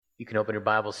You can open your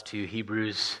Bibles to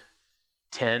Hebrews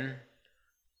 10. We're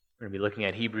going to be looking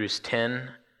at Hebrews 10,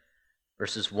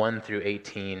 verses 1 through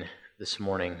 18 this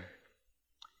morning.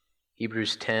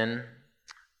 Hebrews 10,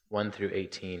 1 through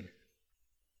 18.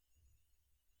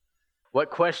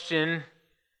 What question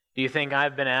do you think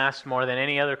I've been asked more than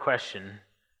any other question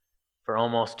for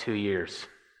almost 2 years?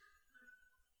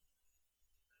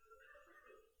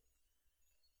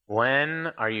 When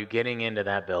are you getting into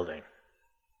that building?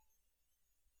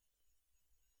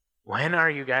 When are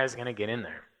you guys going to get in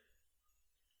there?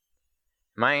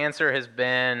 My answer has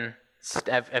been,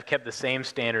 I've kept the same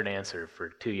standard answer for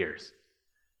 2 years.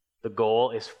 The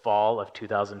goal is fall of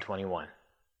 2021.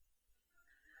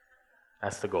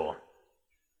 That's the goal.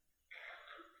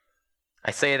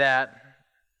 I say that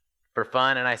for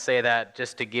fun, and I say that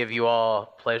just to give you all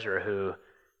pleasure who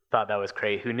thought that was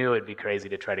crazy, who knew it'd be crazy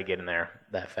to try to get in there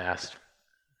that fast.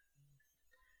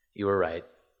 You were right.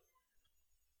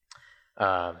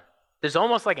 There's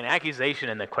almost like an accusation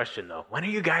in the question, though. When are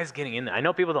you guys getting in there? I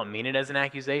know people don't mean it as an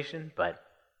accusation, but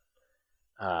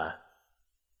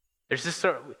there's just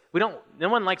no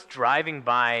one likes driving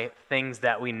by things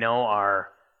that we know are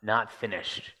not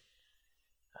finished.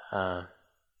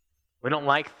 We don't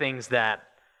like things that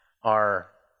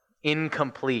are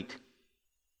incomplete.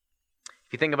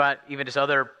 If you think about even just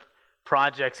other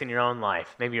projects in your own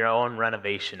life, maybe your own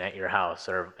renovation at your house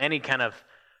or any kind of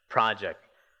project,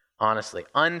 honestly,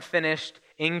 unfinished,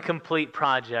 incomplete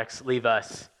projects leave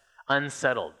us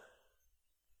unsettled.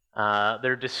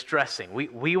 They're distressing.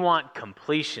 We want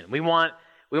completion. We want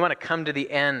to come to the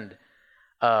end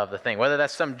of the thing, whether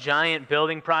that's some giant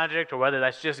building project or whether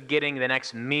that's just getting the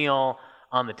next meal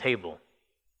on the table.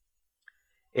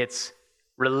 It's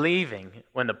relieving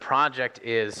when the project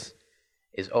is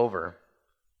over.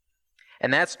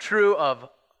 And that's true of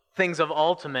things of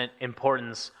ultimate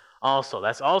importance also.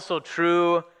 That's also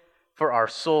true for our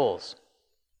souls.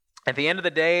 At the end of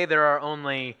the day, there are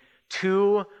only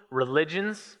two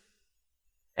religions,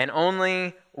 and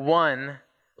only one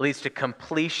leads to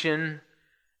completion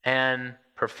and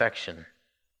perfection.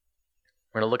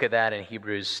 We're going to look at that in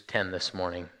Hebrews 10 this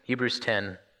morning. Hebrews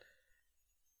 10.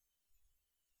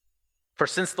 For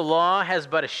since the law has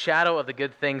but a shadow of the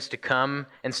good things to come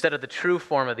instead of the true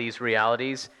form of these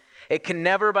realities, it can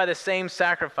never, by the same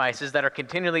sacrifices that are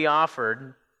continually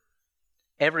offered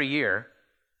every year,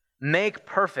 make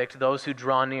perfect those who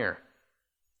draw near.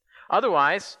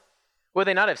 Otherwise, would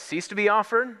they not have ceased to be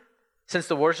offered, since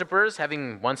the worshipers,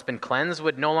 having once been cleansed,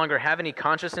 would no longer have any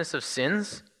consciousness of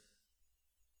sins?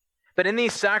 But in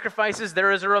these sacrifices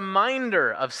there is a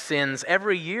reminder of sins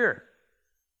every year.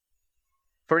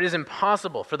 For it is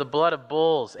impossible for the blood of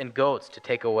bulls and goats to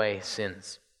take away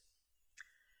sins.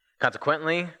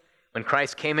 Consequently, when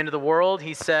Christ came into the world,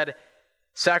 he said,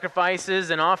 "Sacrifices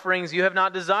and offerings you have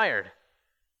not desired,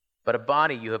 but a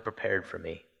body you have prepared for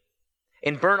me.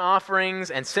 In burnt offerings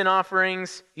and sin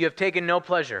offerings you have taken no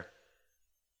pleasure."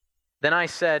 Then I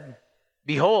said,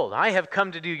 "Behold, I have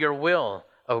come to do your will,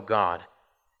 O God,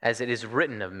 as it is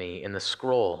written of me in the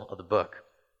scroll of the book."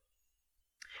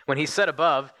 When he said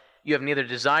above, "You have neither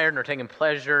desired nor taken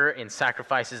pleasure in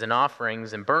sacrifices and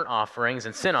offerings and burnt offerings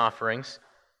and sin offerings,"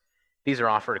 these are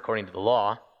offered according to the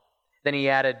law. Then he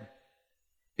added,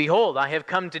 "Behold, I have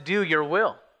come to do your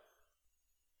will."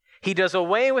 He does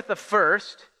away with the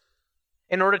first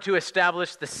in order to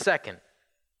establish the second.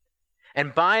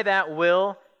 And by that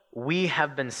will, we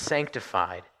have been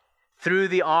sanctified through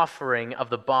the offering of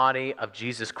the body of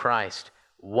Jesus Christ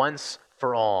once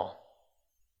for all.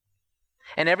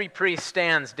 And every priest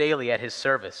stands daily at his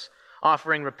service,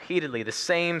 offering repeatedly the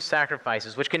same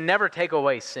sacrifices, which can never take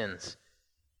away sins.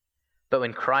 But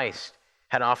when Christ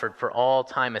had offered for all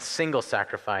time a single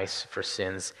sacrifice for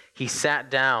sins, he sat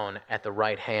down at the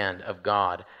right hand of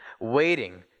God,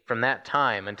 waiting from that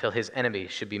time until his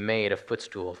enemies should be made a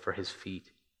footstool for his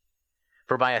feet.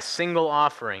 For by a single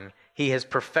offering he has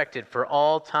perfected for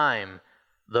all time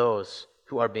those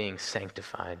who are being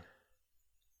sanctified.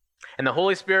 And the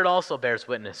Holy Spirit also bears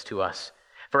witness to us.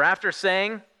 For after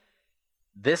saying,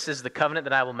 "This is the covenant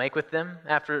that I will make with them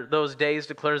after those days,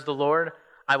 declares the Lord,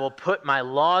 I will put my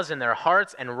laws in their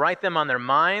hearts and write them on their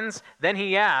minds," then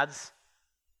he adds,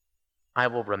 "I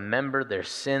will remember their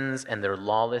sins and their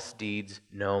lawless deeds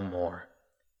no more."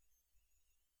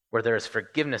 Where there is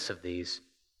forgiveness of these,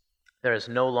 there is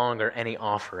no longer any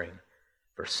offering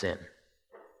for sin.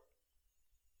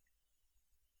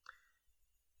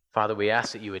 Father, we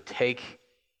ask that you would take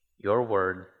your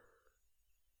word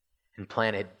and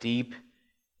plant it deep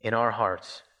in our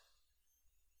hearts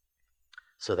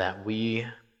so that we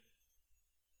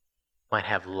might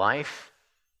have life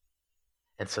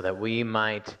and so that we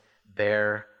might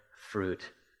bear fruit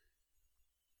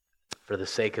for the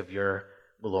sake of your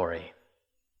glory.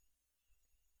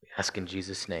 We ask in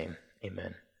Jesus' name,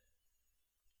 amen.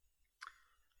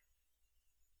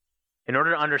 In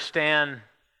order to understand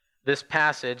this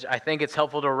passage, I think it's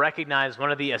helpful to recognize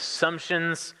one of the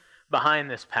assumptions behind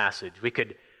this passage. We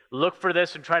could look for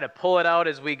this and try to pull it out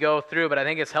as we go through, but I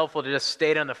think it's helpful to just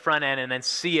state on the front end and then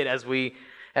see it as we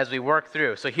work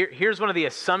through. So here's one of the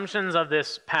assumptions of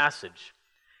this passage.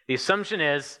 The assumption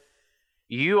is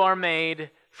you are made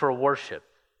for worship.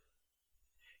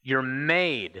 You're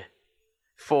made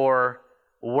for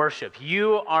worship.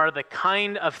 You are the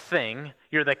kind of thing,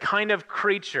 you're the kind of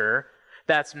creature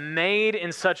that's made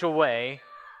in such a way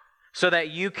so that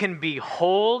you can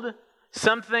behold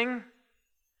something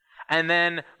and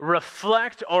then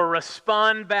reflect or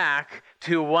respond back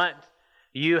to what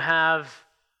you have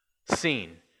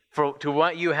seen, to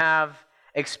what you have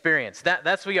experienced.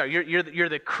 That's what you are. You're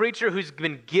the creature who's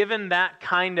been given that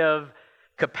kind of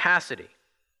capacity.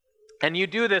 And you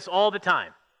do this all the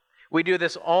time. We do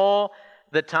this all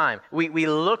the time. We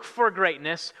look for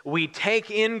greatness, we take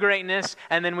in greatness,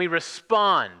 and then we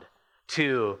respond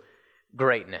to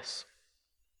greatness.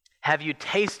 Have you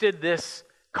tasted this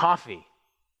coffee?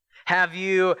 Have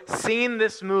you seen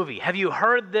this movie? Have you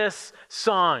heard this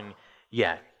song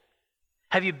yet?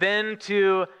 Have you been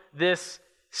to this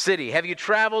city? Have you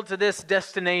traveled to this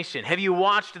destination? Have you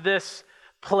watched this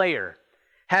player?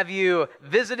 Have you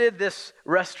visited this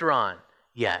restaurant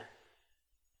yet?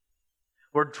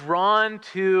 We're drawn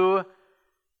to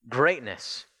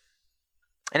greatness.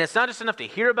 And it's not just enough to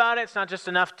hear about it. It's not just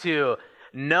enough to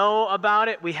know about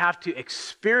it. We have to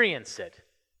experience it.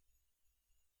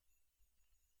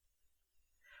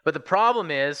 But the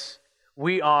problem is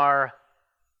we are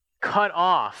cut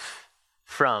off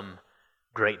from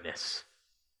greatness.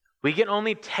 We get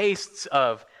only tastes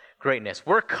of greatness.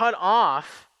 We're cut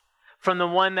off from the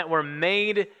one that we're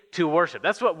made to worship.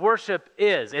 That's what worship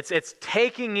is. It's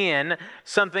taking in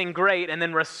something great and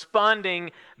then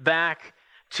responding back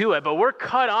to it. But we're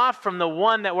cut off from the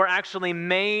one that we're actually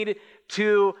made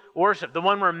to worship, the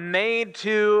one we're made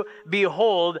to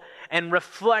behold and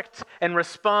reflect and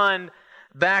respond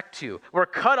back to. We're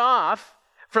cut off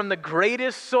from the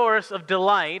greatest source of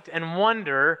delight and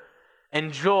wonder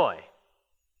and joy.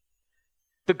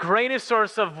 The greatest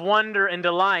source of wonder and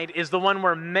delight is the one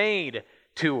we're made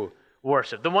to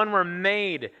worship, the one we're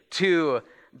made to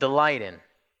delight in.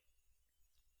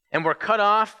 And we're cut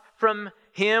off from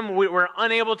Him. We're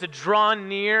unable to draw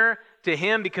near to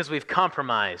Him because we've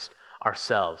compromised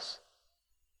ourselves.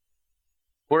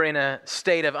 We're in a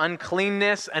state of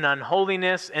uncleanness and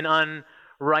unholiness and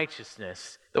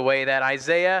unrighteousness. The way that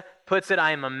Isaiah puts it,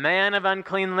 I am a man of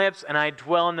unclean lips, and I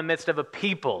dwell in the midst of a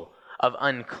people of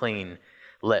unclean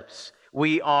lips.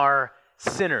 We are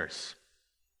sinners.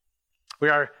 We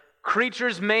are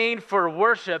creatures made for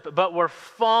worship, but we're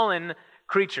fallen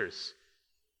creatures,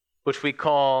 which we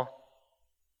call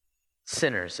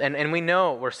sinners. And we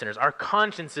know we're sinners. Our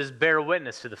consciences bear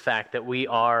witness to the fact that we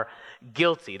are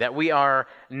guilty, that we are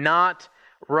not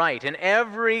right. And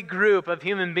every group of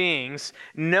human beings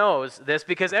knows this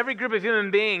because every group of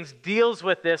human beings deals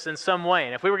with this in some way.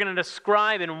 And if we were going to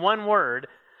describe in one word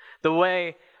the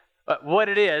way, what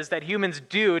it is that humans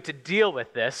do to deal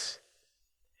with this,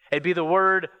 it'd be the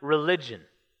word religion.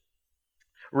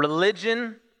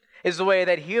 Religion is the way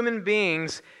that human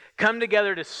beings come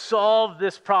together to solve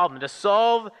this problem, to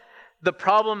solve the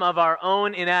problem of our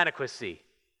own inadequacy,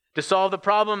 to solve the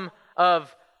problem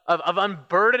of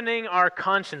unburdening our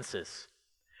consciences.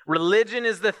 Religion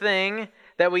is the thing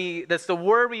that's the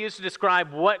word we use to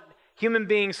describe what human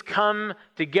beings come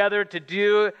together to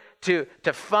do to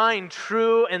find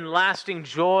true and lasting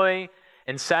joy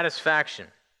and satisfaction.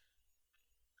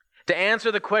 To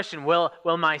answer the question, will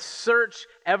my search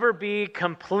ever be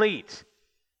complete?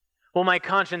 Will my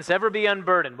conscience ever be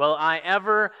unburdened? Will I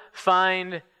ever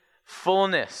find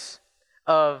fullness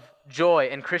of joy?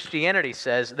 And Christianity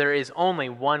says there is only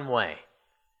one way.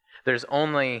 There's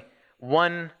only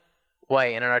one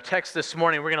way. And in our text this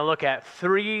morning, we're going to look at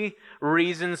 3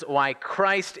 reasons why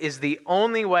Christ is the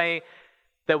only way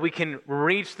that we can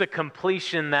reach the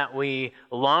completion that we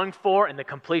long for and the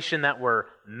completion that we're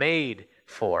made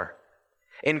for.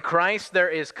 In Christ, there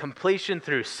is completion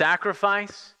through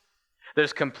sacrifice,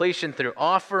 there's completion through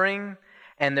offering,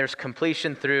 and there's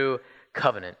completion through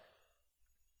covenant.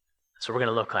 So we're going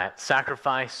to look at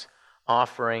sacrifice,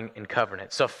 offering, and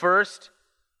covenant. So first,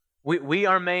 we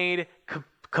are made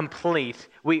complete.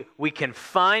 We can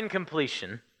find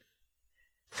completion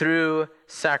through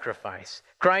sacrifice.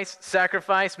 Christ's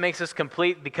sacrifice makes us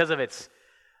complete because of its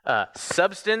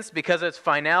substance because of its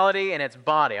finality and its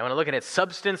body. I want to look at its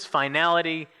substance,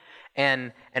 finality,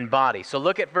 and body. So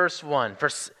look at verse 1.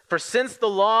 For since the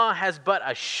law has but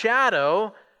a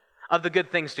shadow of the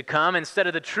good things to come instead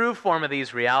of the true form of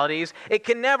these realities, it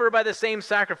can never, by the same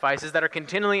sacrifices that are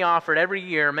continually offered every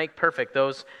year, make perfect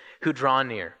those who draw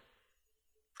near.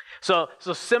 So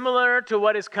similar to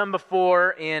what has come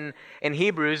before in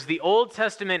Hebrews, the Old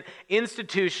Testament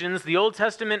institutions, the Old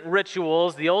Testament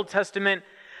rituals, the Old Testament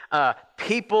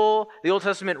people, the Old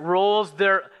Testament roles,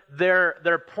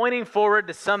 they're pointing forward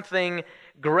to something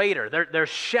greater. They're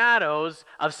shadows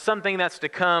of something that's to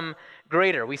come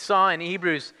greater. We saw in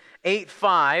Hebrews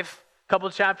 8:5, a couple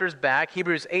chapters back,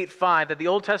 Hebrews 8:5, that the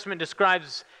Old Testament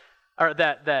describes, or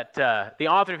that the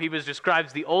author of Hebrews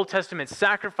describes the Old Testament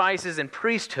sacrifices and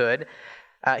priesthood.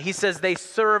 He says they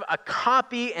serve a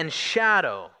copy and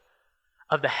shadow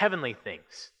of the heavenly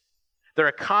things. They're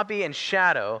a copy and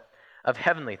shadow of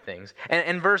heavenly things.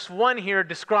 And verse 1 here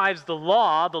describes the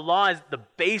law. The law is the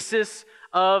basis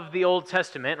of the Old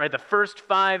Testament, right? The first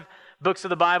 5 books of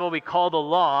the Bible we call the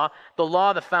law. The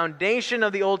law, the foundation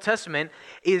of the Old Testament,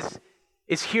 is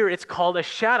here. It's called a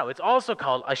shadow. It's also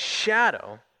called a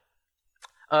shadow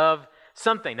of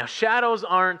something. Now, shadows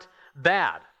aren't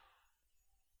bad.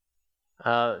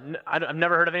 I've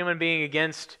never heard of anyone being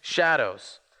against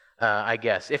shadows, I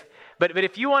guess. But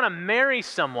if you want to marry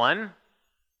someone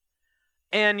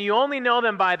and you only know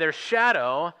them by their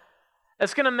shadow,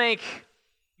 that's going to make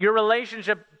your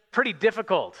relationship pretty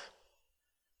difficult.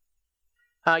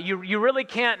 You really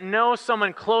can't know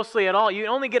someone closely at all. You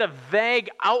only get a vague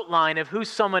outline of who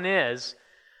someone is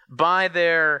by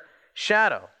their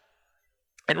shadow.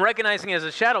 And recognizing it as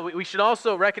a shadow, we should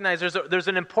also recognize there's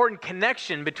an important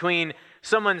connection between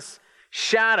someone's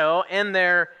shadow and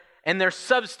their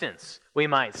substance, we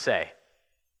might say.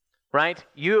 Right?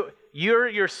 You're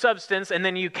your substance, and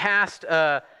then you cast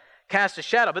a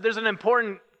shadow. But there's an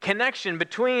important connection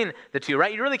between the two,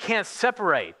 right? You really can't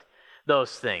separate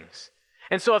those things.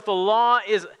 And so if the law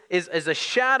is a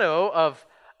shadow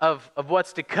of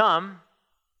what's to come,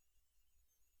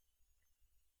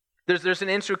 there's an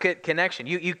intricate connection.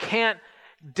 You can't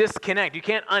disconnect. You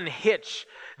can't unhitch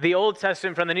the Old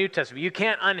Testament from the New Testament. You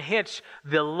can't unhitch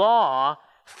the law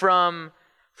from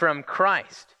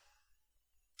Christ.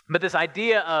 But this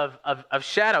idea of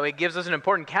shadow, it gives us an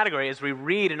important category as we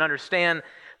read and understand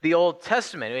the Old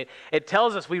Testament. It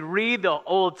tells us we read the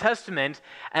Old Testament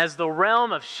as the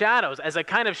realm of shadows, as a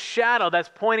kind of shadow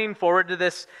that's pointing forward to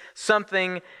this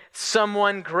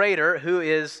someone greater who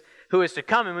is to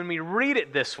come. And when we read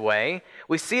it this way,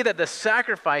 we see that the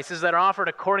sacrifices that are offered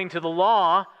according to the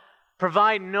law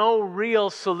provide no real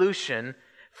solution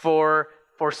for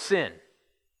sin.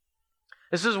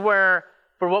 This is where,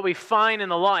 for what we find in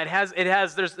the law,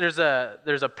 there's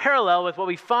a parallel with what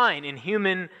we find in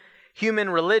human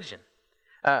religion.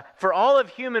 For all of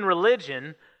human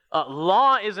religion,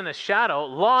 law isn't a shadow.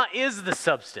 Law is the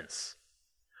substance.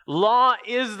 Law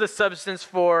is the substance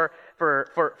for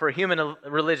human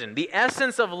religion. The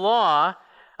essence of law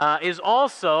is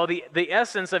also the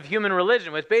essence of human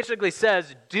religion, which basically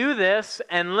says, do this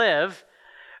and live,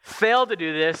 fail to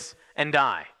do this and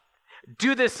die.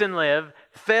 Do this and live,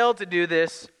 fail to do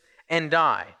this and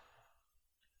die.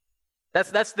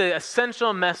 That's the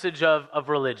essential message of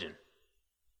religion.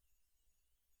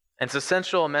 And it's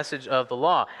essential message of the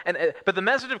law. But the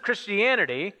message of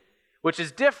Christianity, which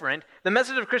is different, the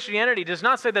message of Christianity does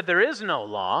not say that there is no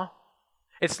law.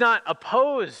 It's not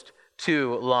opposed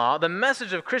to law. The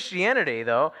message of Christianity,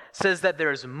 though, says that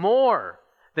there's more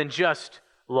than just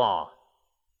law.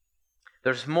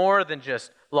 There's more than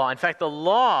just law. In fact, the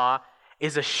law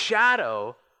is a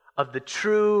shadow of the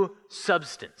true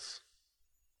substance.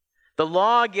 The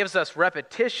law gives us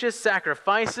repetitious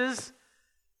sacrifices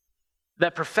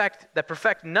that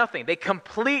perfect nothing. They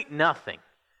complete nothing.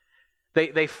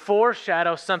 They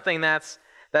foreshadow something that's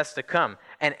to come.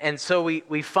 And so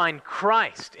we find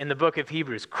Christ in the book of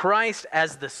Hebrews. Christ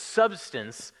as the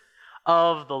substance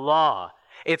of the law.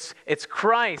 It's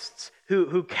Christ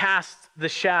who casts the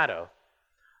shadow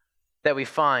that we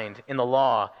find in the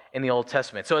law in the Old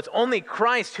Testament. So it's only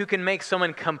Christ who can make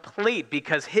someone complete,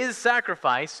 because his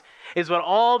sacrifice is what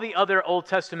all the other Old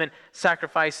Testament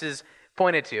sacrifices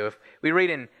pointed to. If we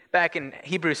read back in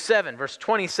Hebrews 7, verse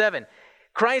 27,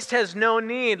 Christ has no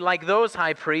need, like those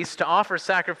high priests, to offer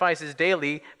sacrifices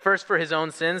daily, first for his own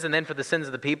sins and then for the sins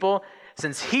of the people,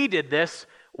 since he did this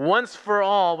once for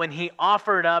all when he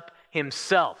offered up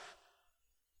himself.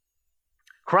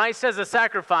 Christ has a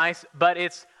sacrifice, but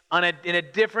it's in a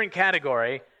different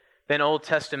category than Old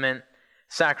Testament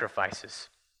sacrifices.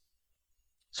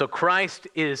 So Christ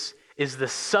is the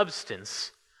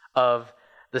substance of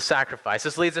the sacrifice.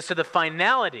 This leads us to the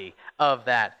finality of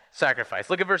that sacrifice.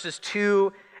 Look at verses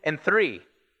 2 and 3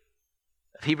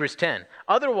 of Hebrews 10.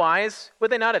 Otherwise,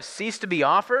 would they not have ceased to be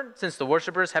offered, since the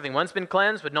worshipers, having once been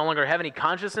cleansed, would no longer have any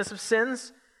consciousness of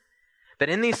sins? But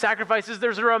in these sacrifices,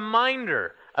 there's a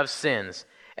reminder of sins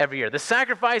every year. The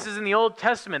sacrifices in the Old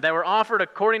Testament that were offered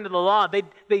according to the law,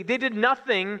 they did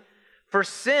nothing for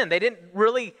sin. They didn't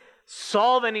really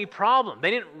solve any problem.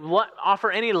 They didn't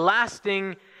offer any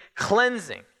lasting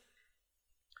cleansing.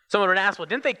 Someone would ask, well,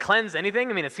 didn't they cleanse anything?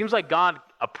 I mean, it seems like God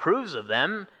approves of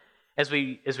them as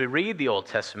we read the Old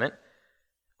Testament.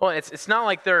 Well, it's not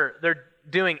like they're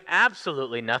doing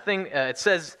absolutely nothing. It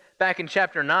says back in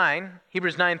chapter 9,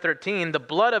 Hebrews 9:13, the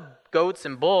blood of goats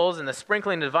and bulls and the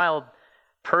sprinkling of defiled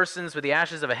persons with the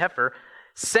ashes of a heifer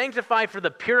sanctify for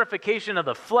the purification of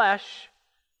the flesh.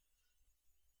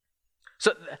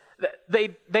 So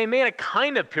they made a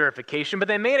kind of purification, but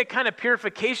they made a kind of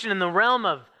purification in the realm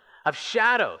of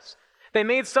shadows. They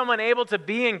made someone able to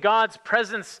be in God's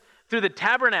presence through the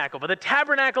tabernacle, but the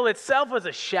tabernacle itself was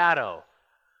a shadow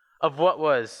of what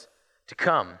was to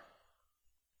come.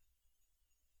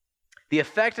 The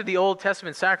effect of the Old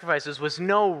Testament sacrifices was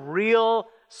no real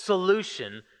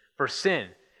solution for sin.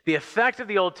 The effect of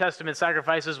the Old Testament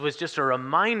sacrifices was just a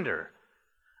reminder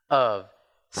of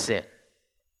sin.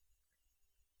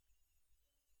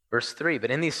 Verse 3,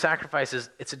 but in these sacrifices,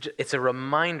 it's a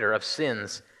reminder of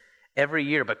sins every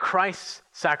year. But Christ's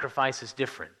sacrifice is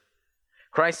different.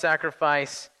 Christ's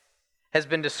sacrifice has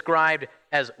been described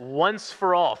as once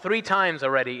for all 3 times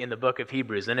already in the book of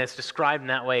Hebrews, and it's described in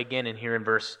that way again in here in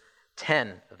verse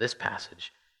 10 of this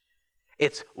passage.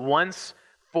 It's once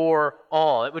for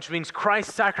all, which means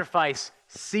Christ's sacrifice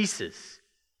ceases.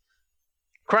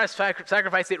 Christ's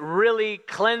sacrifice, it really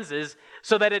cleanses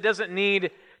so that it doesn't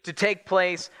need to take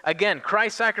place again.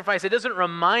 Christ's sacrifice, it doesn't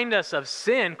remind us of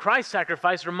sin. Christ's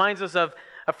sacrifice reminds us of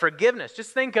forgiveness.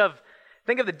 Just think of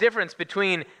the difference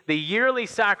between the yearly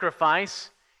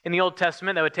sacrifice in the Old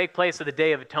Testament that would take place at the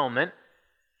Day of Atonement,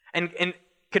 and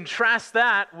contrast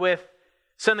that with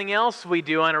something else we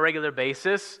do on a regular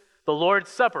basis, the Lord's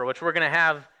Supper, which we're going to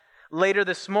have later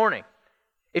this morning.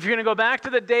 If you're going to go back to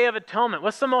the Day of Atonement,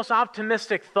 what's the most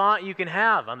optimistic thought you can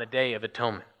have on the Day of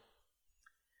Atonement?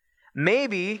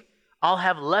 Maybe I'll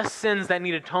have less sins that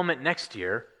need atonement next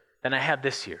year than I have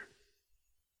this year.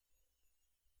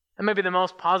 That may be the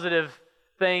most positive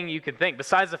thing you can think,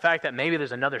 besides the fact that maybe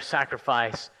there's another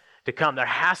sacrifice to come. There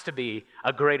has to be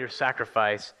a greater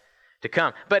sacrifice to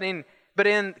come. But in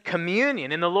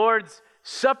communion, in the Lord's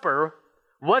Supper,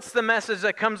 what's the message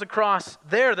that comes across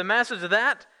there? The message of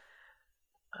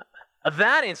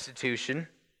that institution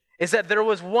is that there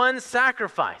was one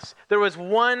sacrifice. There was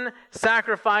one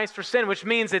sacrifice for sin, which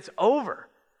means it's over.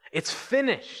 It's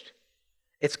finished.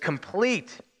 It's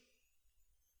complete.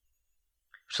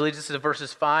 Which leads us to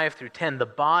verses 5 through 10, the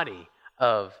body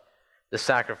of the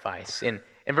sacrifice. In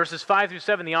verses 5 through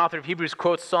 7, the author of Hebrews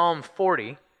quotes Psalm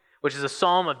 40, which is a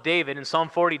psalm of David. In Psalm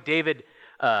 40, David,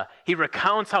 he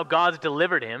recounts how God's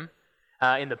delivered him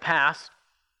in the past.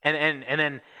 And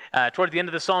then toward the end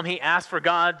of the psalm, he asks for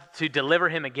God to deliver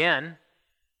him again.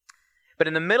 But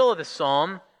in the middle of the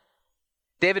psalm,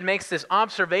 David makes this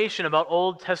observation about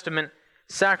Old Testament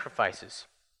sacrifices.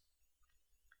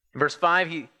 In verse 5,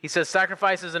 he says,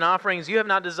 sacrifices and offerings you have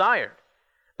not desired,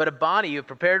 but a body you have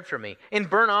prepared for me. In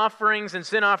burnt offerings and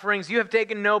sin offerings you have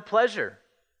taken no pleasure.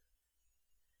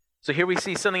 So here we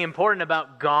see something important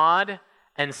about God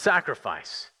and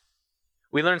sacrifice.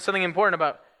 We learn something important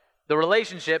about the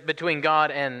relationship between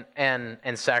God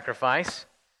and sacrifice.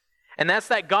 And that's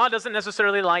that God doesn't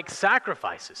necessarily like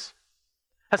sacrifices.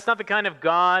 That's not the kind of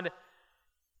God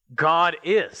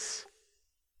is.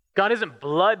 God isn't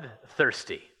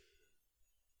bloodthirsty.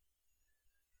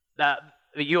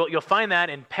 You'll find that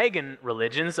in pagan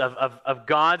religions of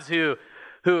gods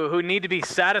who need to be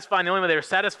satisfied. And the only way they're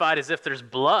satisfied is if there's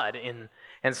blood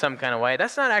in some kind of way.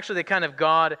 That's not actually the kind of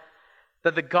God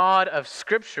that the God of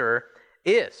Scripture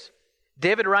is.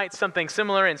 David writes something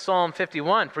similar in Psalm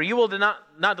 51. For you will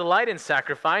not delight in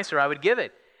sacrifice, or I would give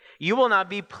it. You will not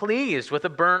be pleased with a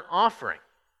burnt offering.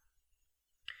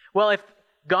 Well, if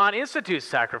God institutes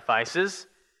sacrifices,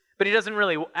 but he doesn't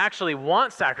really actually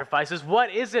want sacrifices,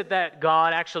 what is it that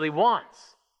God actually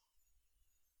wants?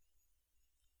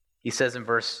 He says in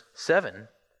verse 7,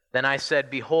 then I said,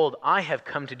 behold, I have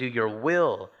come to do your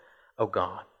will, O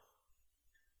God.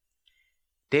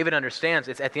 David understands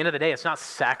it's at the end of the day, it's not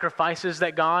sacrifices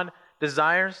that God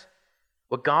desires.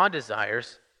 What God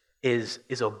desires is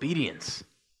obedience.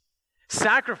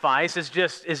 Sacrifice is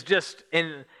just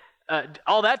in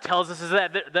all that tells us is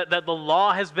that the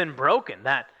law has been broken.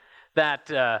 That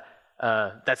that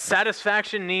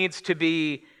satisfaction needs to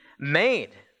be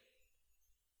made.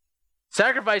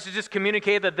 Sacrifices just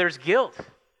communicate that there's guilt.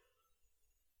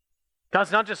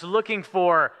 God's not just looking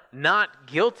for not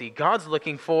guilty. God's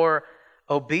looking for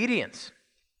obedience.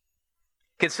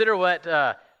 Consider what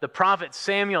the prophet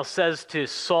Samuel says to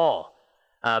Saul.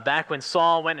 Back when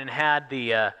Saul went and had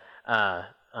the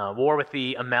war with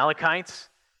the Amalekites,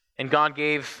 and God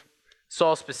gave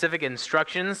Saul specific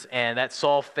instructions, and that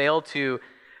Saul failed to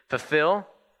fulfill.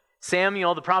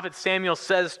 The prophet Samuel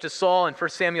says to Saul in 1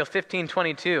 Samuel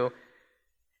 15:22,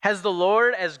 "Has the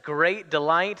Lord as great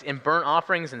delight in burnt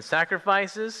offerings and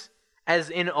sacrifices as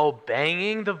in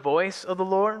obeying the voice of the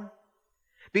Lord?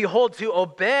 Behold, to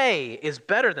obey is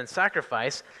better than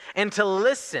sacrifice, and to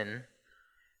listen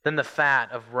than the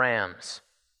fat of rams."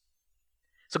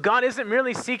 So God isn't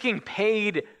merely seeking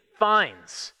paid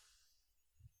fines.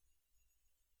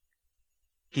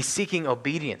 He's seeking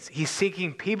obedience. He's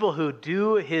seeking people who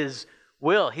do His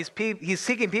will. He's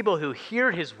seeking people who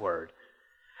hear His word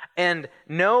and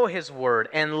know His word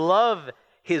and love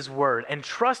His word and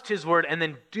trust His word and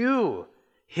then do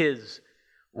His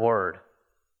word.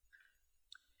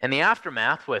 And the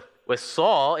aftermath with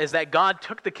Saul is that God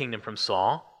took the kingdom from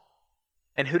Saul.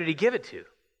 And who did He give it to?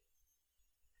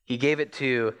 He gave it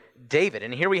to David.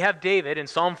 And here we have David in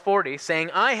Psalm 40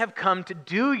 saying, "I have come to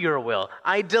do your will.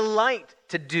 I delight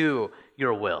to do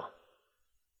your will."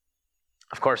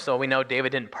 Of course, so we know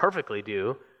David didn't perfectly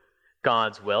do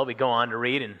God's will. We go on to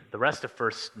read in the rest of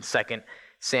 1 and 2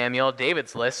 Samuel,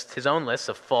 David's list, his own list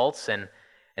of faults and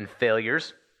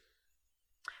failures.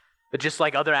 But just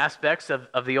like other aspects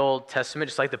of the Old Testament,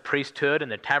 just like the priesthood and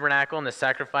the tabernacle and the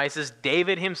sacrifices,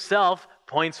 David himself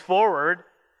points forward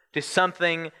to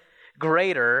something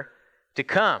greater to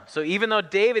come. So even though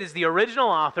David is the original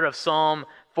author of Psalm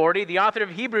 40, the author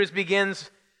of Hebrews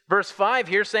begins verse 5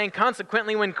 here saying,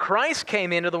 "Consequently, when Christ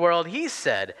came into the world, He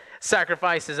said,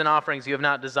 'Sacrifices and offerings you have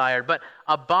not desired, but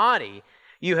a body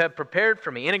you have prepared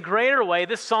for me.'" In a greater way,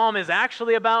 this psalm is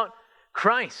actually about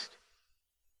Christ.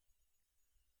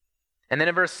 And then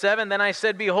in verse 7, "Then I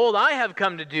said, Behold, I have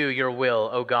come to do your will,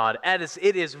 O God, as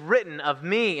it is written of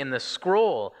me in the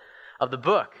scroll of the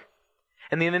book."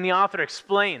 And then the author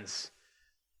explains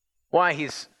why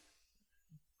he's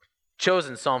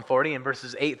chosen Psalm 40 in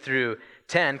verses 8 through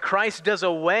 10. Christ does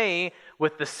away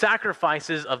with the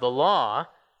sacrifices of the law,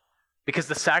 because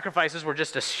the sacrifices were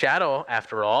just a shadow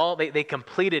after all. They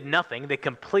completed nothing. They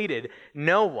completed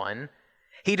no one.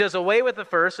 He does away with the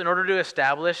first in order to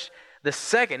establish the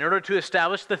second, in order to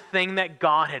establish the thing that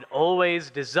God had always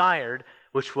desired,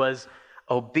 which was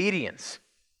obedience.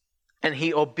 And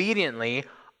He obediently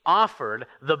offered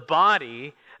the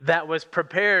body that was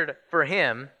prepared for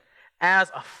Him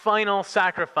as a final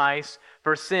sacrifice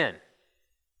for sin.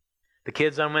 The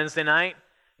kids on Wednesday night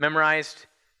memorized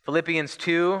Philippians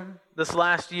 2 this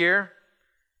last year,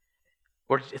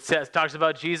 where it talks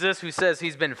about Jesus, who says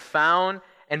He's been found,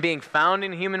 and being found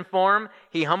in human form,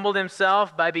 He humbled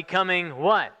Himself by becoming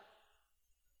what?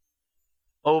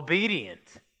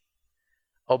 Obedient.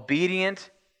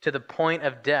 Obedient to the point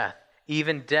of death,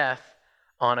 even death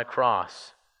on a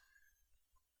cross.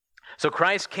 So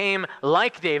Christ came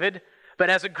like David, but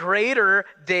as a greater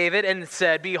David, and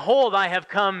said, "Behold, I have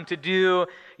come to do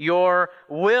your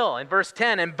will." In verse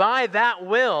 10, "And by that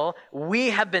will we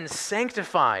have been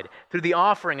sanctified through the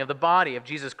offering of the body of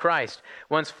Jesus Christ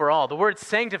once for all." The word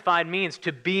sanctified means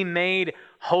to be made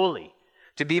holy,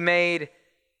 to be made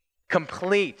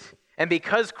complete. And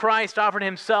because Christ offered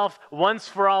Himself once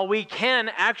for all, we can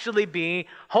actually be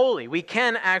holy. We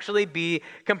can actually be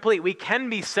complete. We can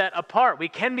be set apart. We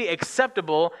can be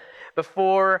acceptable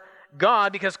before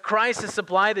God, because Christ has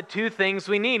supplied the two things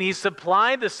we need. He's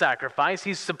supplied the sacrifice.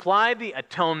 He's supplied the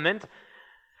atonement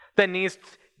that needs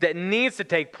to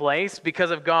take place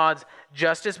because of God's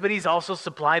justice, but He's also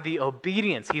supplied the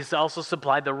obedience. He's also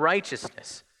supplied the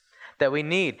righteousness that we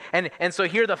need. And so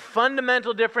here the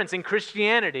fundamental difference in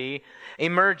Christianity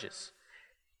emerges.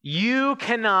 You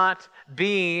cannot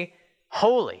be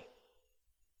holy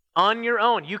on your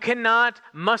own. You cannot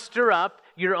muster up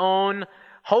your own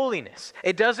holiness.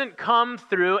 It doesn't come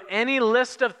through any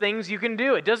list of things you can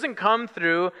do. It doesn't come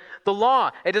through the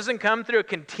law. It doesn't come through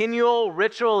continual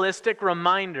ritualistic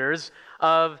reminders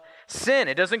of sin.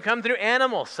 It doesn't come through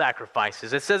animal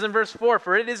sacrifices. It says in verse 4,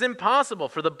 "For it is impossible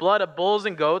for the blood of bulls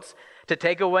and goats to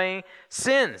take away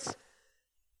sins."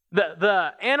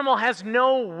 The animal has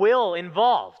no will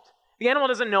involved. The animal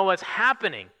doesn't know what's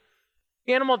happening.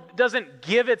 The animal doesn't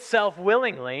give itself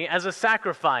willingly as a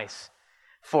sacrifice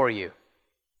for you.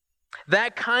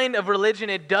 That kind of religion,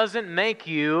 it doesn't make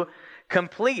you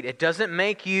complete. It doesn't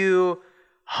make you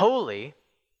holy,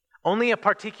 only a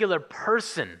particular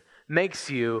person makes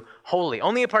you holy.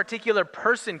 Only a particular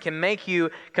person can make you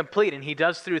complete, and he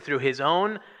does through his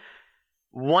own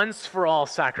once-for-all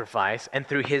sacrifice and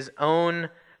through his own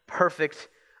perfect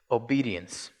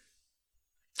obedience.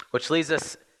 Which leads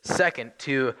us, second,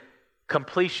 to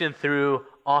completion through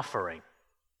offering.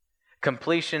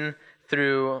 Completion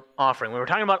through offering. When we're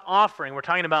talking about offering, we're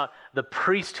talking about the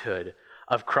priesthood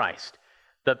of Christ.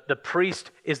 The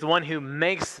priest is the one who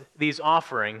makes these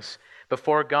offerings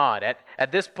before God.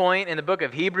 At this point in the book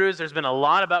of Hebrews, there's been a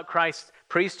lot about Christ's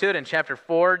priesthood. In chapter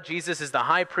 4, Jesus is the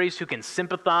high priest who can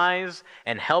sympathize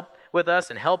and help with us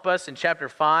and help us. In chapter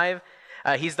 5,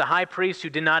 he's the high priest who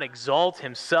did not exalt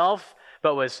himself,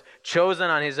 but was chosen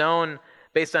on his own,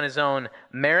 based on his own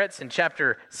merits. In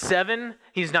chapter 7,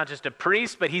 he's not just a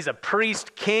priest, but he's a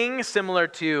priest king, similar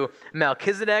to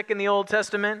Melchizedek in the Old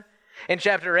Testament. In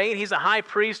chapter 8, he's a high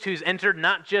priest who's entered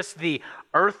not just the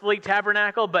earthly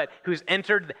tabernacle, but who's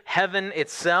entered heaven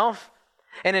itself.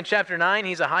 And in chapter 9,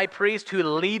 he's a high priest who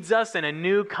leads us in a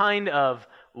new kind of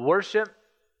worship.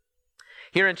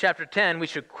 Here in chapter 10, we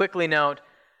should quickly note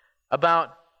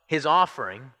about his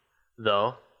offering,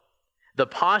 though, the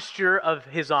posture of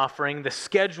his offering, the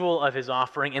schedule of his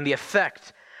offering, and the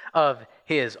effect of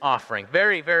his offering.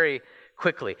 Very, very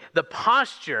quickly. The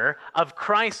posture of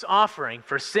Christ's offering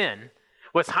for sin,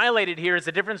 what's highlighted here is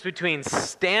the difference between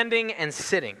standing and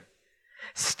sitting.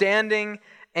 Standing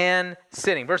and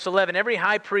sitting. Verse 11, every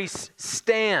high priest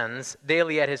stands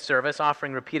daily at his service,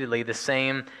 offering repeatedly the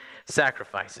same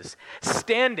sacrifices.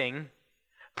 Standing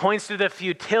points to the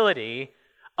futility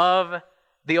of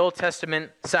the Old Testament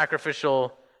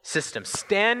sacrificial system.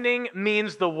 Standing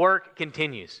means the work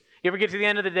continues. You ever get to the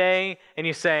end of the day and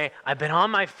you say, I've been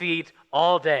on my feet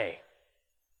all day.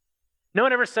 No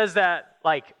one ever says that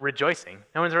like rejoicing.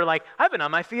 No one's ever like, I've been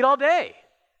on my feet all day.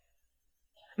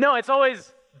 No, it's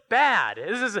always bad.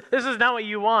 This is not what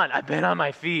you want. I've been on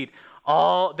my feet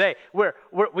all day.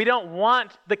 We don't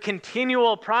want the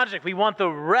continual project. We want the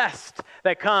rest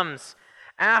that comes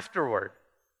afterward.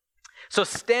 So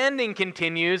standing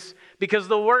continues because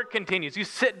the work continues. You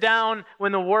sit down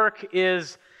when the work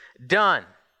is done.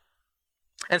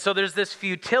 And so there's this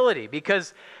futility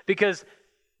because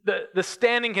the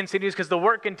standing continues because the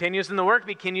work continues, and the work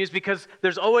continues because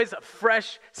there's always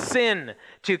fresh sin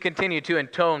to continue to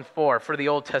atone for the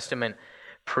Old Testament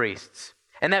priests.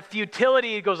 And that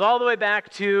futility goes all the way back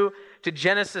to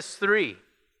Genesis 3,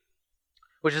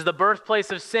 which is the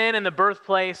birthplace of sin and the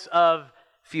birthplace of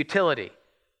futility.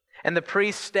 And the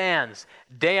priest stands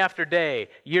day after day,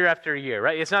 year after year,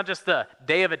 right? It's not just the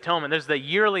Day of Atonement. There's the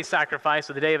yearly sacrifice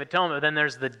of the Day of Atonement, but then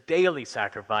there's the daily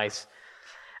sacrifice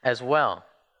as well.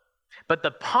 But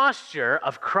the posture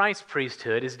of Christ's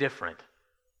priesthood is different.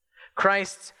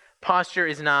 Christ's posture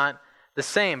is not the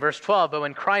same. Verse 12, but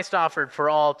when Christ offered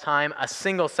for all time a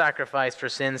single sacrifice for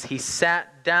sins, he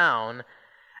sat down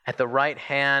at the right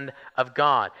hand of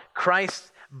God.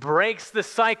 Christ breaks the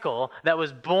cycle that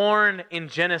was born in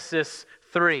Genesis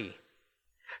 3.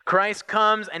 Christ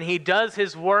comes and he does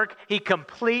his work, he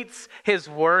completes his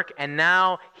work, and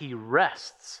now he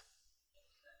rests.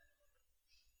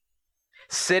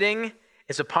 Sitting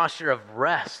is a posture of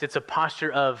rest. It's a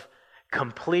posture of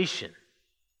completion.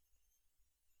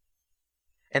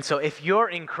 And so if you're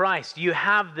in Christ, you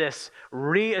have this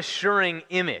reassuring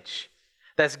image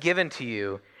that's given to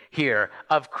you here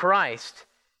of Christ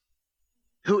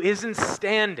who isn't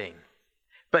standing,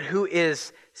 but who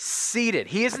is seated.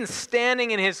 He isn't standing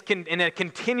in a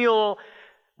continual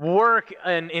work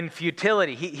in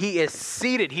futility. He is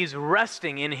seated. He's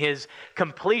resting in his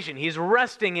completion. He's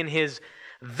resting in his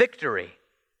victory.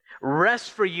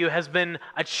 Rest for you has been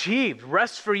achieved.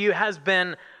 Rest for you has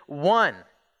been won.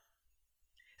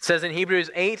 It says in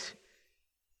Hebrews 8,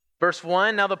 verse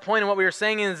 1, now the point of what we were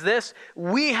saying is this: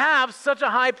 we have such a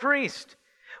high priest,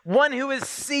 one who is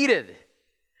seated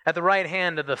at the right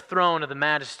hand of the throne of the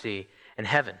Majesty in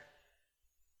heaven.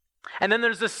 And then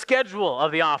there's the schedule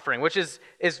of the offering, which is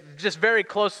just very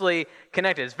closely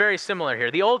connected. It's very similar here.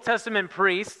 The Old Testament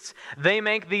priests, they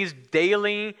make these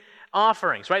daily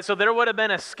offerings, right? So there would have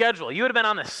been a schedule. You would have been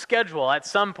on the schedule at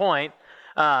some point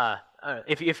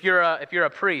if you're a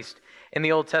priest in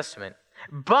the Old Testament.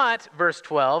 But, verse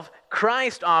 12,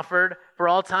 Christ offered for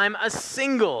all time a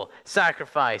single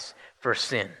sacrifice for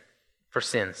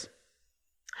sins.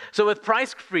 So with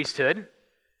Christ's priesthood,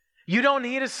 you don't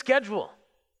need a schedule.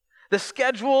 The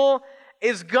schedule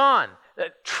is gone.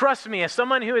 Trust me, as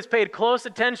someone who has paid close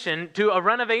attention to a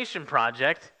renovation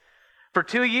project for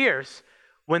 2 years,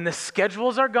 when the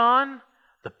schedules are gone,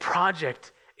 the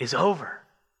project is over.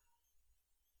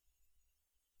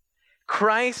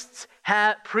 Christ's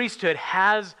priesthood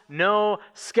has no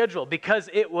schedule because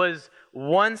it was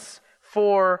once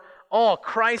for all.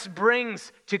 Christ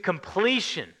brings to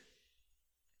completion.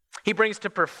 He brings to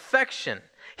perfection.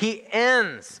 He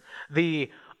ends the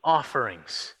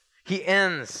offerings. He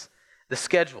ends the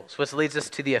schedules, which leads us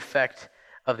to the effect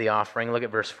of the offering. Look at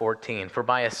verse 14. For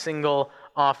by a single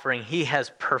offering he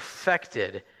has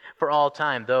perfected for all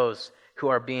time those who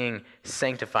are being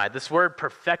sanctified. This word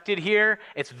perfected here,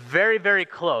 it's very, very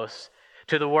close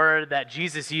to the word that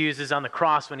Jesus uses on the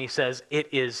cross when he says,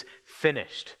 it is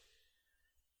finished.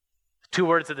 Two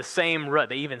words are the same root.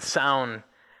 They even sound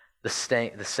the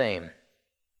same.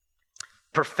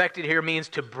 Perfected here means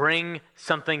to bring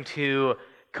something to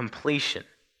completion.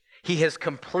 He has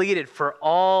completed for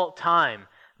all time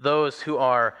those who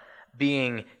are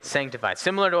being sanctified.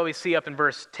 Similar to what we see up in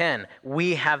verse 10,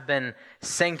 we have been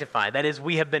sanctified. That is,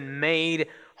 we have been made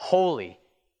holy.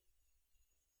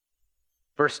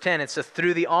 Verse 10, it says,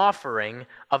 through the offering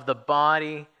of the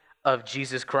body of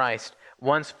Jesus Christ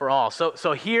once for all.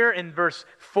 So here in verse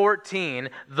 14,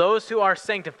 those who are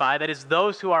sanctified, that is,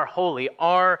 those who are holy,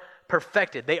 are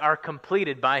perfected. They are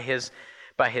completed by his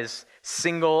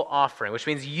single offering, which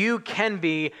means you can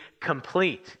be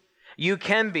complete. You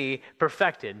can be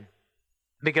perfected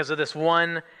because of this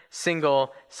one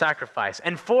single sacrifice.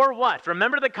 And for what?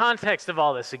 Remember the context of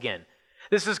all this again.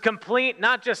 This is complete,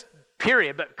 not just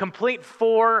period, but complete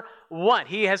for what?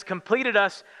 He has completed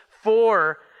us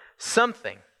for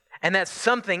something. And that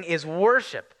something is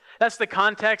worship. That's the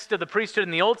context of the priesthood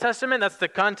in the Old Testament. That's the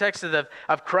context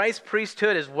of Christ's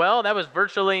priesthood as well. That was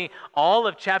virtually all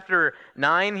of chapter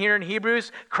 9 here in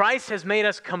Hebrews. Christ has made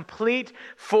us complete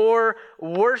for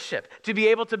worship, to be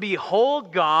able to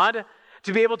behold God,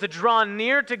 to be able to draw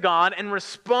near to God and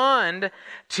respond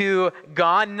to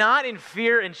God, not in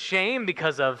fear and shame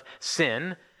because of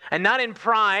sin, and not in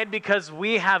pride because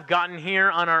we have gotten here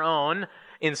on our own,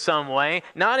 in some way,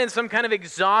 not in some kind of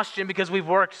exhaustion because we've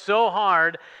worked so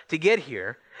hard to get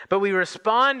here, but we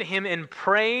respond to him in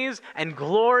praise and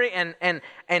glory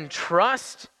and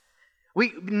trust,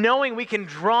 knowing we can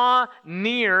draw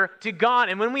near to God.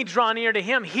 And when we draw near to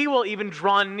him, he will even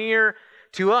draw near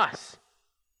to us.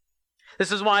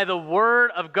 This is why the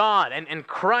Word of God and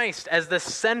Christ as the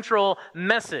central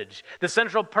message, the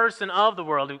central person of the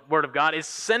Word of God is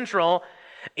central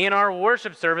in our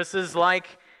worship services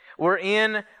like we're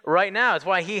in right now. It's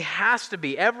why he has to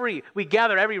be. We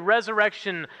gather every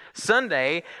Resurrection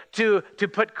Sunday to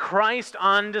put Christ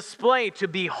on display, to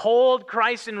behold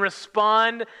Christ and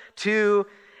respond to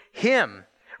him,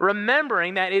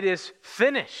 remembering that it is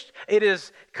finished, it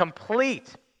is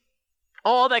complete.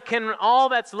 All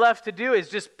that's left to do is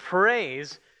just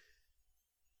praise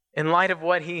in light of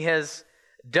what he has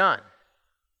done.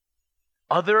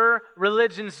 Other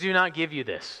religions do not give you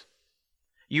this.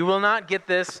 You will not get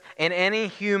this in any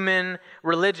human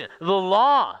religion. The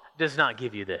law does not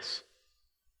give you this.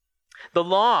 The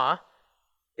law,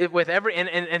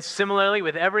 and similarly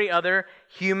with every other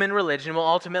human religion, will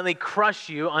ultimately crush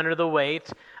you under the weight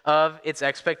of its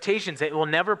expectations. It will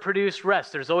never produce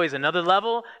rest. There's always another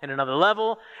level and another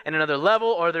level and another level,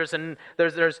 or there's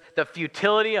the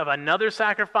futility of another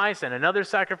sacrifice and another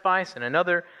sacrifice and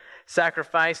another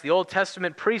sacrifice. The Old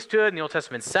Testament priesthood and the Old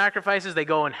Testament sacrifices, they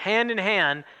go in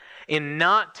hand in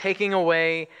not taking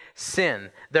away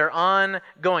sin. They're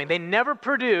ongoing. They never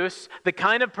produce the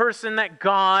kind of person that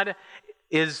God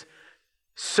is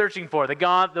searching for, the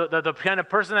kind of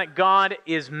person that God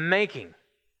is making.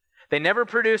 They never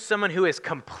produce someone who is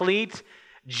complete,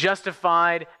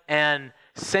 justified, and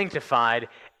sanctified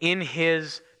in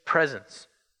his presence.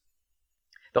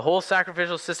 The whole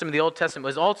sacrificial system of the Old Testament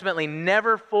was ultimately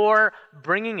never for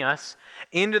bringing us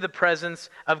into the presence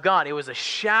of God. It was a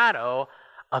shadow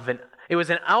it was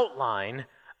an outline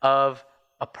of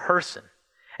a person.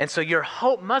 And so your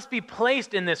hope must be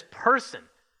placed in this person.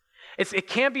 It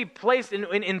can't be placed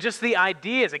in just the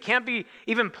ideas. It can't be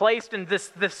even placed in this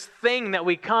thing that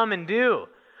we come and do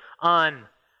on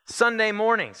Sunday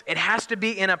mornings. It has to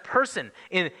be in a person,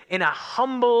 in a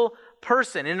humble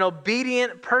person, in an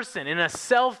obedient person, in a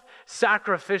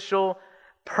self-sacrificial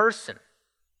person.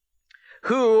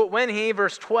 Who,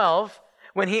 verse 12,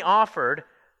 when he offered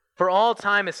for all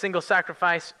time a single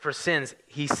sacrifice for sins,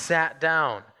 he sat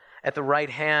down at the right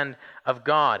hand of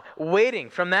God,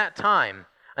 waiting from that time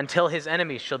until his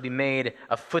enemies shall be made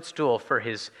a footstool for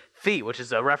his feet, which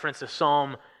is a reference to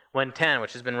Psalm 110,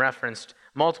 which has been referenced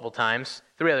multiple times,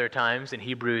 3 other times in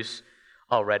Hebrews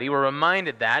already. We're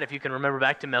reminded that, if you can remember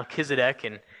back to Melchizedek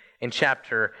in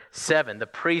chapter 7, the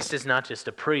priest is not just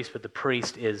a priest, but the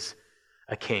priest is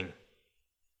a king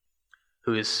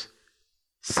who is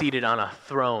seated on a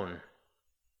throne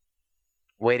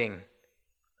waiting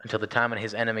until the time when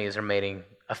his enemies are making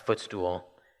a footstool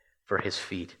for his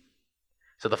feet.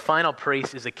 So the final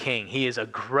priest is a king. He is a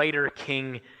greater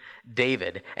King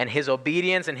David, and his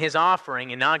obedience and his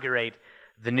offering inaugurate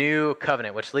the new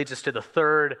covenant, which leads us to the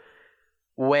third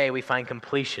way we find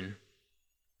completion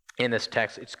in this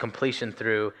text. It's completion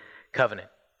through covenant.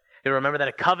 You remember that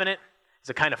a covenant is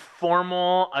a kind of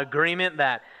formal agreement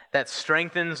that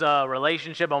strengthens a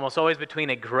relationship almost always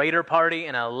between a greater party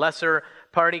and a lesser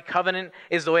party. Covenant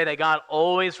is the way that God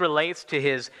always relates to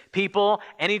his people.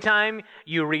 Anytime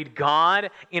you read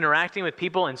God interacting with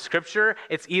people in Scripture,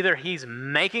 it's either he's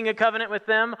making a covenant with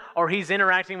them or he's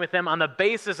interacting with them on the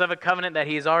basis of a covenant that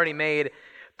he's already made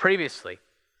previously.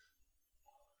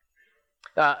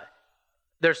 So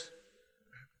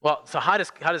how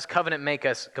does covenant make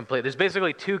us complete? There's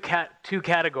basically two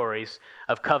categories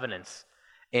of covenants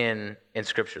in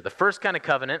Scripture. The first kind of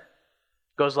covenant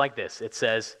goes like this. It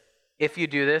says, if you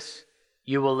do this,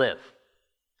 you will live.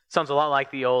 Sounds a lot like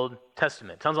the Old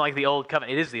Testament. Sounds like the Old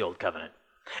Covenant. It is the Old Covenant.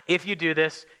 If you do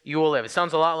this, you will live. It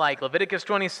sounds a lot like Leviticus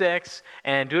 26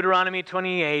 and Deuteronomy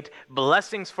 28,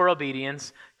 blessings for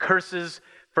obedience, curses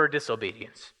for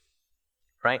disobedience.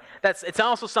 Right? It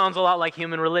also sounds a lot like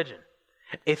human religion.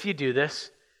 If you do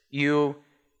this, you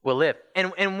will live.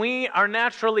 And we are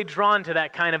naturally drawn to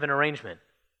that kind of an arrangement.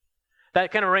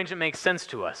 That kind of arrangement makes sense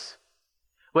to us.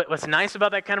 What's nice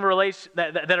about that kind of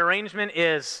that arrangement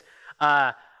is,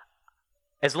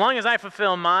 as long as I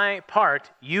fulfill my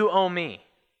part, you owe me.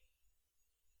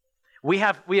 We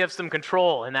have some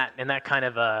control in that kind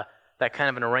of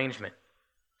an arrangement.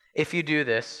 If you do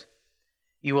this,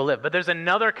 you will live. But there's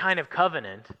another kind of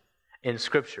covenant in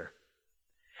Scripture.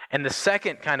 And the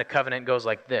second kind of covenant goes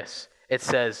like this. It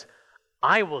says,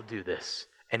 I will do this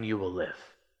and you will live.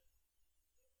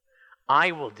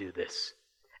 I will do this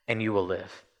and you will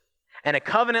live. And a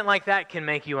covenant like that can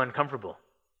make you uncomfortable.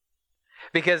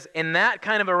 Because in that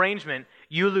kind of arrangement,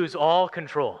 you lose all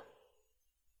control.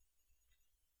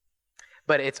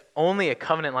 But it's only a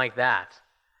covenant like that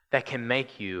can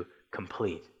make you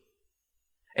complete.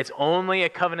 It's only a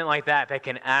covenant like that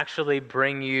can actually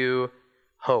bring you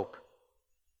hope.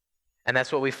 And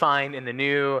that's what we find in the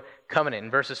new covenant.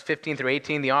 In verses 15 through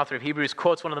 18, the author of Hebrews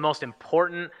quotes one of the most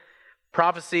important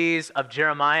prophecies of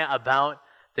Jeremiah about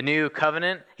the new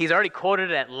covenant. He's already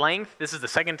quoted it at length. This is the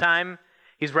second time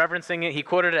he's referencing it. He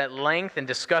quoted it at length and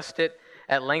discussed it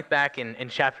at length back in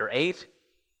chapter 8.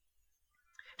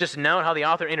 Just note how the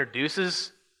author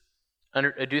introduces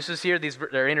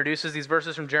these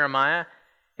verses from Jeremiah.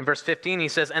 In verse 15, he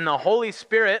says, and the Holy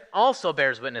Spirit also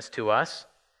bears witness to us.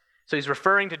 So he's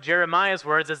referring to Jeremiah's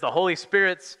words as the Holy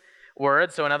Spirit's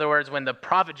words. So in other words, when the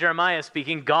prophet Jeremiah is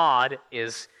speaking, God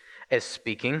is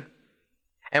speaking.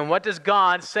 And what does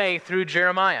God say through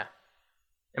Jeremiah?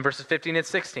 In verses 15 and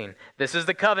 16, this is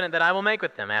the covenant that I will make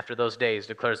with them after those days,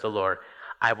 declares the Lord.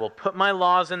 I will put my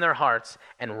laws in their hearts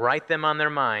and write them on their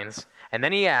minds. And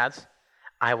then he adds,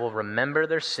 I will remember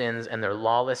their sins and their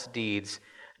lawless deeds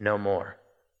no more.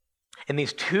 In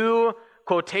these two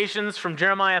quotations from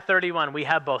Jeremiah 31, we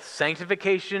have both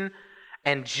sanctification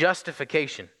and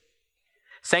justification.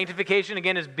 Sanctification,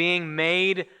 again, is being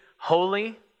made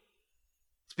holy.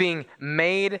 It's being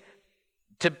made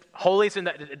holy, so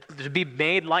to be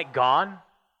made like God.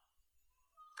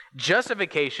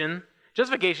 Justification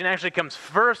actually comes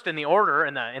first in the order,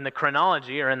 in the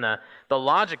chronology, or in the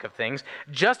logic of things.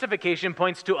 Justification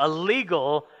points to a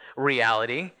legal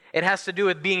reality. It has to do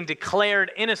with being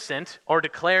declared innocent or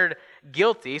declared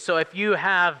guilty. So if you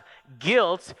have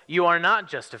guilt, you are not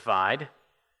justified.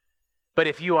 But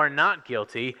if you are not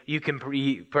guilty, you can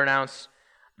be pronounced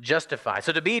justified.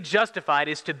 So to be justified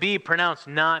is to be pronounced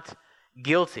not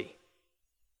guilty.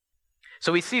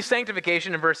 So we see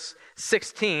sanctification in verse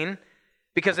 16,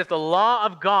 because if the law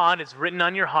of God is written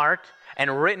on your heart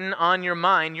and written on your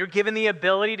mind, you're given the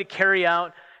ability to carry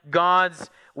out God's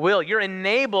will. You're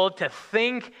enabled to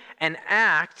think and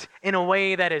act in a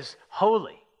way that is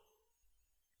holy.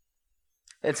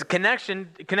 It's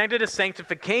connected to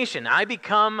sanctification. I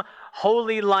become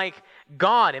holy like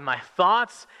God in my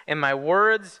thoughts, in my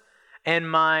words,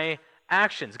 and my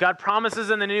actions. God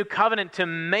promises in the new covenant to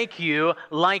make you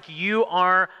like you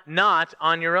are not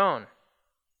on your own.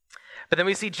 But then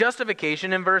we see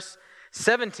justification in verse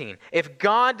 17. If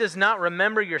God does not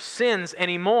remember your sins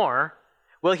anymore,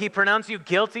 will he pronounce you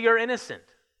guilty or innocent?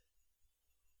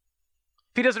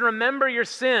 If he doesn't remember your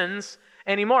sins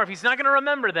anymore, if he's not going to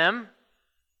remember them,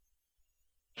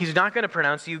 he's not going to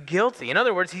pronounce you guilty. In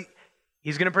other words,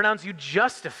 he's going to pronounce you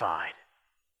justified.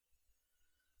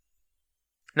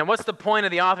 Now, what's the point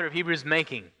of the author of Hebrews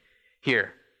making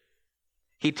here?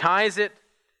 He ties it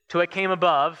to what came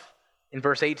above in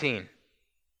verse 18.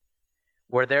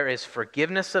 Where there is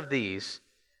forgiveness of these,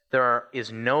 there is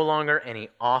no longer any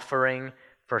offering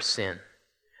for sin.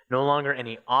 No longer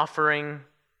any offering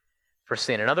for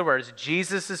sin. In other words,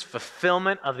 Jesus'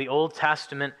 fulfillment of the Old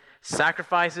Testament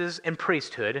sacrifices and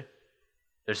priesthood,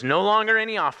 there's no longer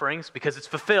any offerings because it's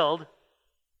fulfilled.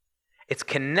 It's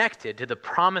connected to the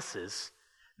promises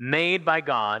made by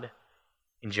God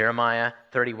in Jeremiah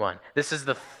 31. This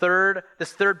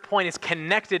third point is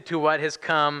connected to what has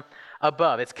come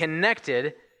above. It's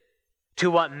connected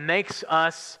to what makes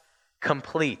us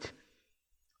complete.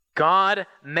 God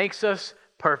makes us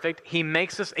perfect. He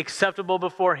makes us acceptable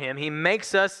before Him. He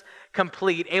makes us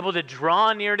complete, able to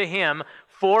draw near to Him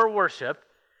for worship.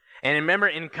 And remember,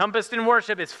 encompassed in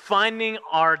worship is finding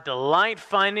our delight,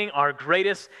 finding our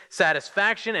greatest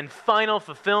satisfaction and final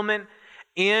fulfillment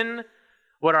in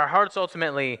what our hearts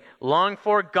ultimately long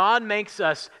for. God makes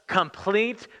us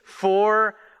complete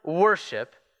for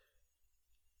worship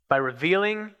by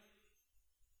revealing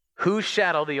whose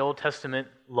shadow the Old Testament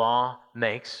law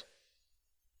makes.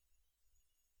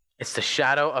 It's the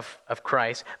shadow of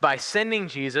Christ, by sending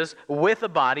Jesus with a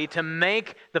body to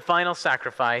make the final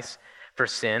sacrifice for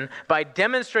sin, by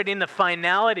demonstrating the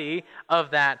finality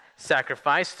of that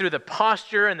sacrifice through the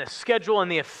posture and the schedule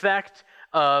and the effect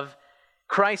of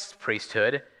Christ's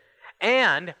priesthood.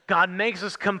 And God makes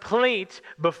us complete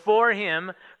before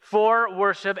Him for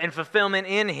worship and fulfillment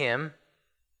in Him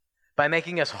by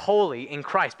making us holy in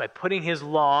Christ, by putting His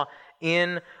law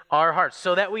in our hearts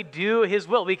so that we do His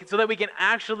will, so that we can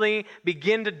actually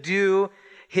begin to do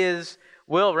His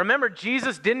will. Remember,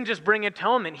 Jesus didn't just bring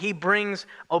atonement, He brings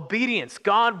obedience.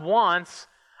 God wants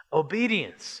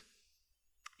obedience.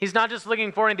 He's not just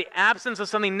looking for in the absence of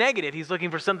something negative, He's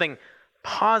looking for something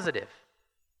positive.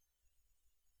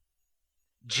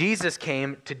 Jesus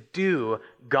came to do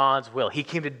God's will. He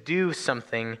came to do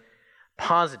something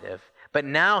positive. But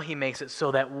now He makes it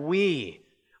so that we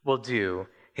will do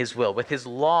His will, with His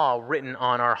law written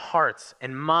on our hearts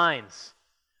and minds,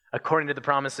 according to the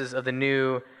promises of the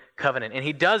new covenant. And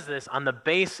He does this on the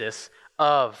basis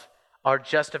of our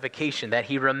justification, that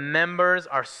He remembers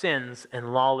our sins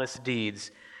and lawless deeds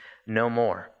no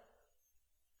more.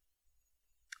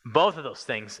 Both of those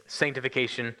things,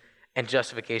 sanctification and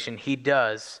justification, He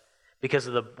does because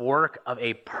of the work of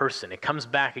a person. It comes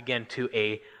back again to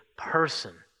a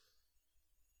person.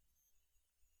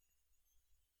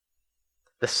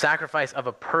 The sacrifice of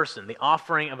a person, the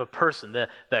offering of a person,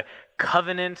 the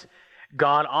covenant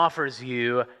God offers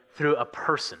you through a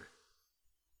person.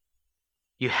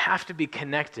 You have to be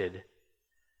connected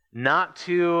not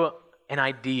to an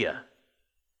idea,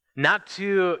 not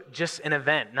to just an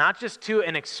event, not just to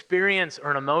an experience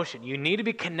or an emotion. You need to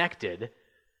be connected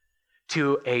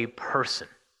to a person.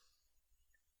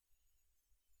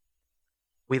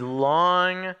 We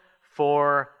long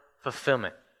for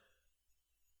fulfillment.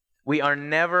 We are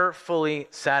never fully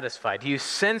satisfied. You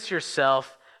sense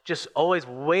yourself just always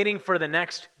waiting for the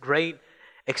next great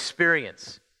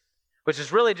experience, which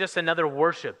is really just another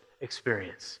worship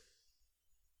experience.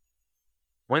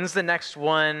 When's the next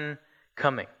one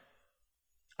coming?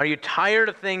 Are you tired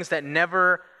of things that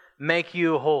never make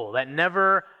you whole, that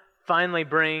never finally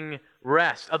bring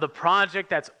rest, of the project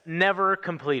that's never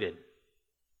completed?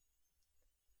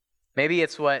 Maybe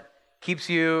it's what keeps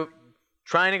you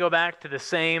trying to go back to the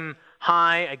same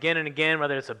high again and again,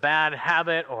 whether it's a bad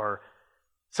habit or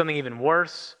something even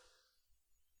worse.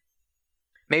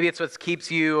 Maybe it's what keeps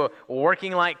you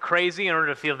working like crazy in order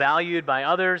to feel valued by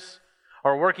others,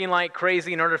 or working like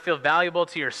crazy in order to feel valuable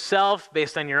to yourself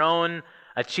based on your own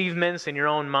achievements in your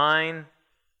own mind.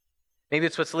 Maybe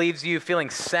it's what leaves you feeling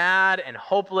sad and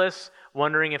hopeless,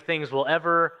 wondering if things will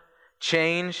ever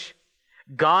change.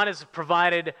 God has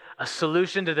provided a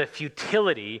solution to the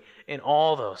futility in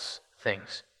all those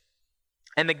things.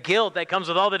 And the guilt that comes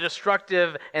with all the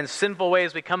destructive and sinful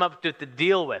ways we come up to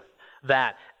deal with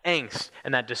that angst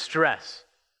and that distress.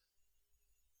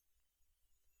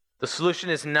 The solution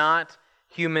is not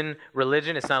human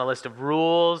religion. It's not a list of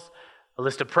rules, a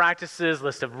list of practices, a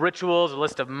list of rituals, a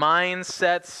list of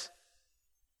mindsets.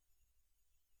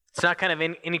 It's not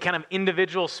any kind of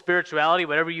individual spirituality,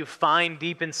 whatever you find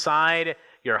deep inside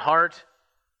your heart.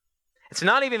 It's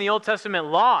not even the Old Testament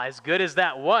law, as good as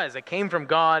that was. It came from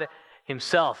God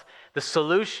Himself. The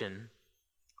solution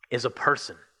is a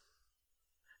person.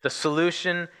 The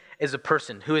solution is a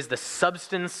person who is the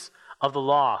substance of the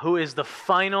law, who is the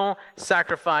final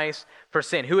sacrifice for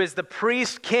sin, who is the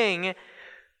priest king,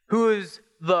 who is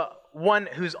the one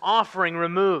whose offering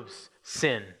removes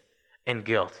sin and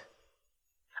guilt.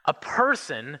 A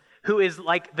person who is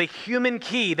like the human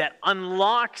key that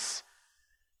unlocks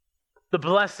the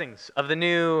blessings of the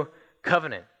new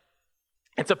covenant.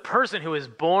 It's a person who is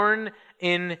born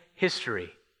in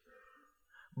history,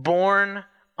 born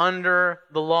under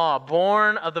the law,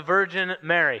 born of the Virgin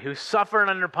Mary, who suffered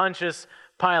under Pontius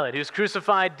Pilate, who's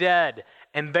crucified, dead,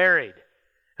 and buried,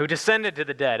 who descended to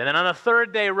the dead, and then on the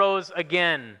third day rose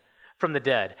again from the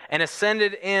dead, and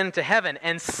ascended into heaven,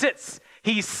 and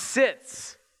he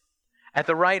sits at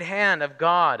the right hand of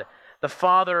God, the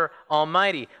Father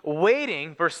Almighty,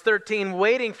 waiting, verse 13,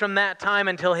 waiting from that time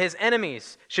until his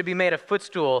enemies should be made a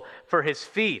footstool for his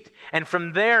feet. And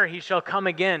from there he shall come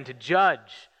again to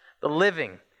judge the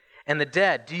living and the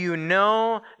dead. Do you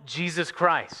know Jesus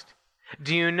Christ?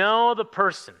 Do you know the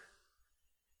person?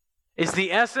 Is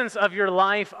the essence of your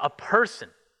life a person?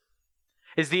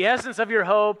 Is the essence of your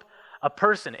hope a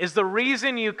person? Is the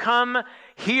reason you come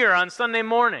here on Sunday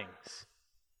mornings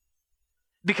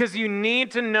because you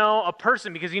need to know a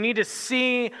person, because you need to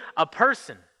see a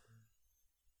person?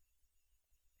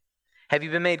 Have you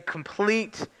been made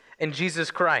complete in Jesus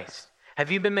Christ?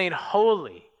 Have you been made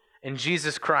holy in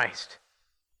Jesus Christ?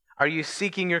 Are you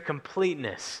seeking your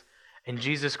completeness in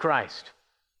Jesus Christ?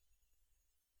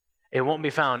 It won't be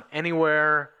found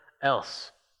anywhere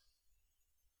else.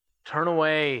 Turn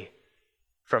away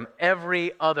from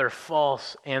every other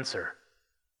false answer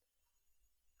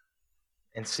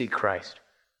and seek Christ.